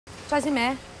赵新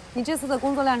梅，你这次的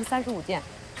工作量是35件。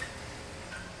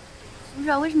组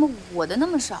长，为什么我的那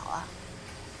么少啊？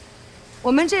我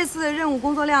们这次的任务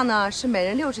工作量呢是每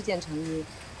人60件成衣，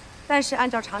但是按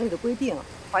照厂里的规定，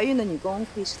怀孕的女工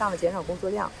可以适当的减少工作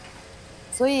量，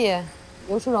所以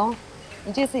刘淑荣，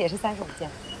你这次也是35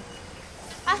件。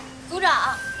哎，组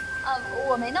长，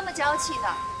我没那么娇气的，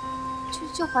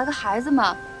就怀个孩子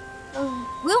嘛，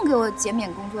不用给我减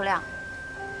免工作量，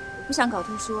我不想搞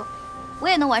特殊，我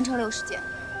也能完成60件。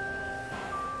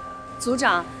组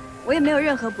长，我也没有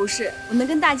任何不适，我能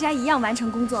跟大家一样完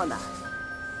成工作的。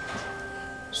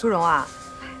淑荣啊，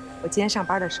我今天上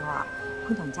班的时候啊，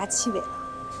碰到你家戚伟了，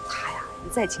他呀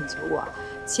一再请求我，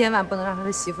千万不能让他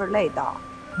的媳妇儿累到，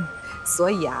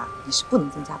所以啊，你是不能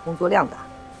增加工作量的，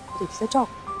我得替他照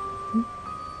顾。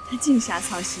他净瞎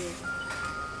操心。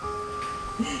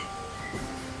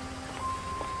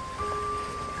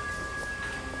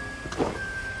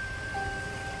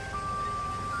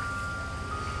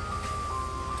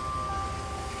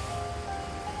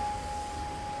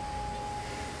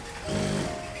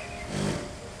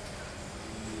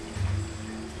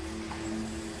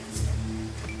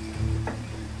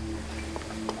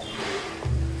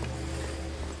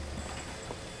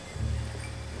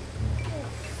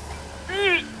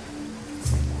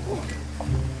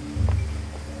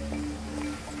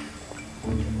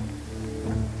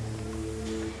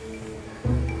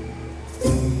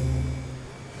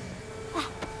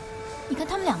你看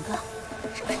他们两个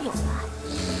是不是有了？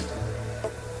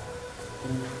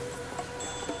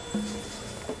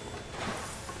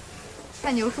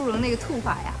看牛淑荣那个吐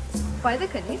法呀，怀的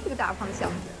肯定是个大胖小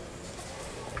子。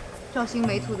赵新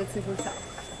梅吐的次数少，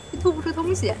吐不出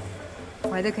东西，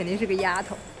怀的肯定是个丫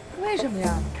头。为什么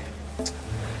呀？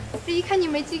这一看你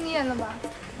没经验了吧？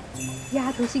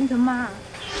丫头心疼妈，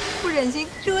不忍心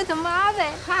折腾妈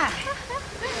呗。嗨，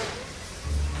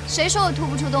谁说我吐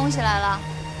不出东西来了？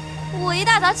我一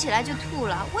大早起来就吐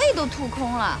了，胃都吐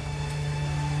空了，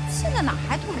现在哪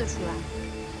还吐得出来？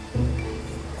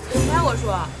哎，我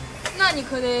说，那你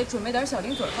可得准备点小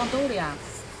零嘴放兜里啊，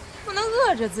不能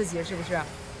饿着自己，是不是？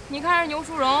你看人牛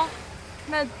淑荣，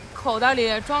那口袋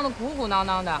里装的鼓鼓囊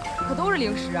囊的，可都是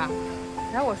零食啊。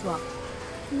哎，我说，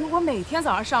如果每天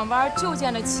早上上班就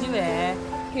见着齐伟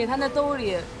给他那兜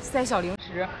里塞小零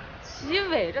食，齐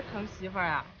伟这疼媳妇儿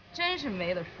啊，真是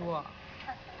没得说。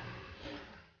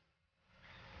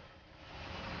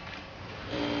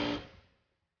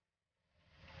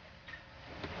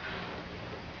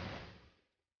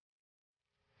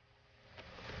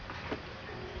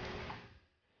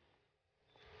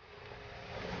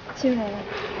新伟，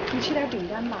你吃点饼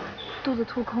干吧，肚子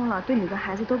吐空了，对你跟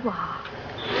孩子都不好。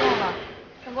不用了，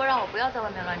陈哥让我不要在外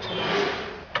面乱吃东西，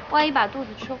万一把肚子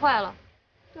吃坏了，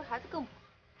对孩子更不好。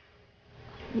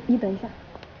你等一下。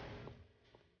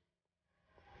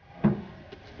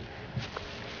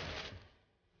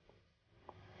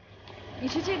你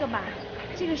吃这个吧，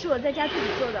这个是我在家自己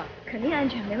做的，肯定安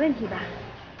全，没问题的。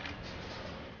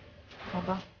好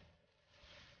吧。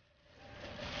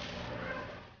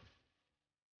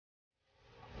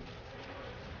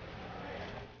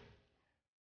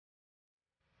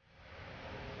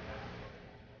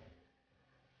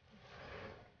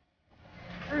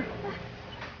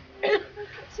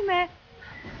新梅，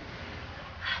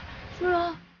淑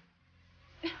荣，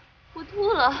我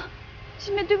吐了。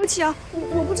新梅，对不起啊，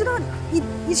我不知道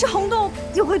你吃红豆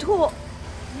也会吐。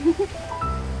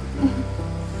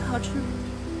好吃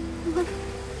吗？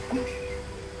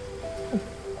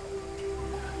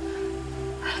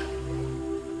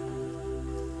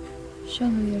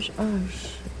上个月是20，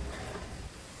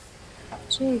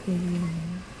这个月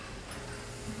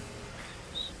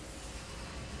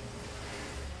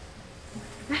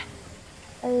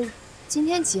今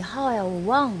天几号呀？我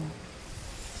忘了。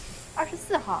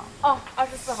24号。哦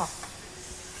，24号。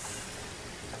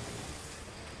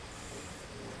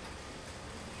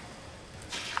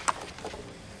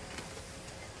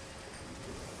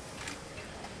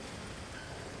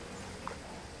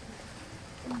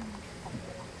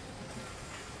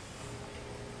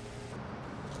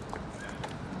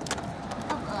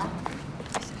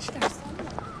吃点酸的。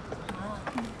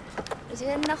我觉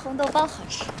得那红豆包好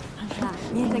吃。是吧？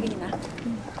明天再给你拿。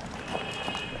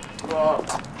哥，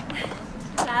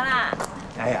来啦！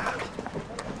哎呀，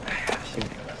辛苦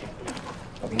了，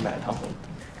我给你买了糖葫芦。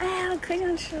哎呀，可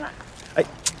想吃了。哎，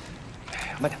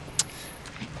慢点。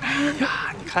哎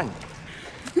呀，你看你，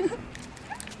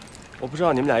我不知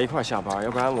道你们俩一块下班，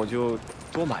要不然我就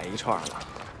多买一串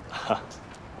了。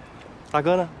大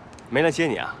哥呢？没来接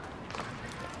你啊？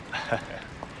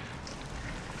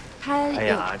他哎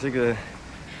呀，这个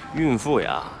孕妇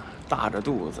呀，大着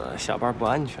肚子下班不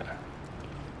安全。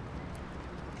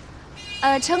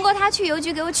陈国他去邮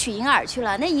局给我取银耳去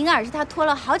了，那银耳是他托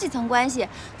了好几层关系，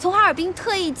从哈尔滨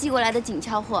特意寄过来的紧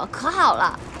俏货，可好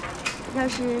了。要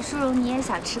是淑荣你也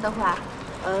想吃的话，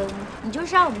你就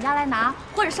上我们家来拿，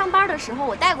或者上班的时候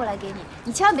我带过来给你，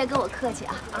你千万别跟我客气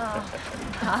啊。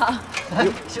好。哎，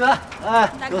西门，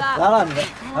哎，大哥来了，你们，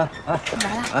来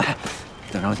了。哎，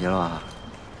等着急了吧？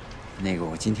那个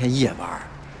我今天夜班，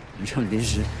你这么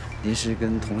临时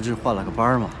跟同事换了个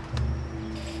班嘛？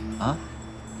啊？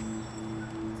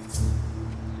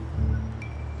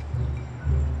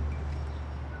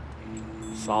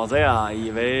嫂子呀，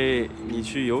以为你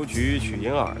去邮局取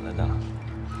银耳了呢。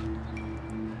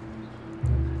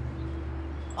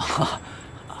啊，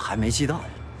还没寄到呢。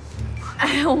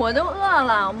哎呀，我都饿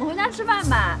了，我们回家吃饭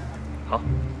吧。好，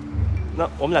那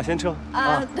我们俩先撤。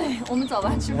对，我们走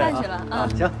吧，吃饭去了啊。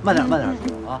行，慢点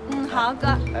啊。好，哥。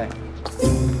哎，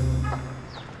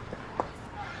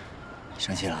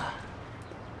生气了？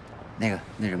那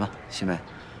什么，西梅，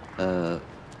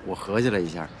我合计了一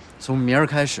下，从明儿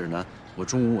开始呢，我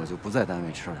中午我就不在单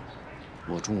位吃了，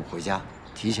我中午回家，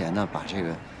提前呢把这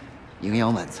个营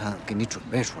养晚餐给你准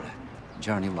备出来，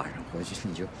这样你晚上回去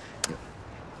你就。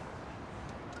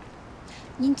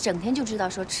你整天就知道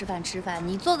说吃饭，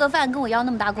你做个饭跟我要那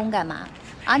么大功干嘛？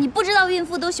啊，你不知道孕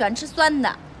妇都喜欢吃酸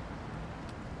的。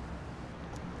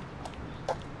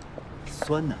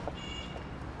酸呢？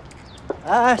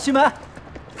哎，西门，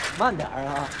慢点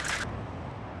啊！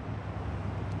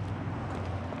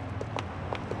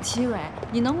齐伟，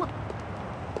你能不？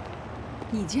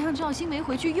你这样赵新梅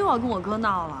回去又要跟我哥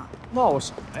闹了。闹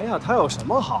什么呀？他有什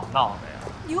么好闹的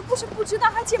呀？你又不是不知道，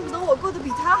他见不得我过得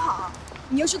比他好。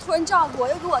你又是托人照顾我，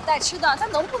又给我带吃的，他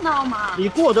能不闹吗？你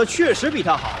过得确实比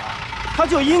他好啊，他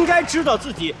就应该知道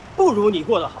自己不如你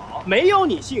过得好，没有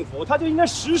你幸福，他就应该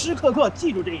时时刻刻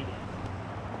记住这一点。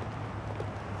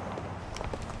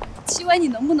齐伟，你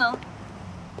能不能？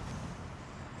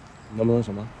能不能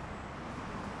什么？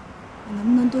你能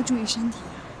不能多注意身体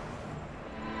啊？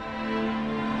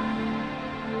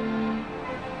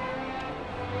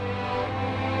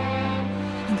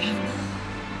你看，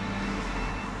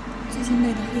最近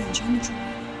累得黑眼圈都出来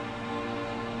了。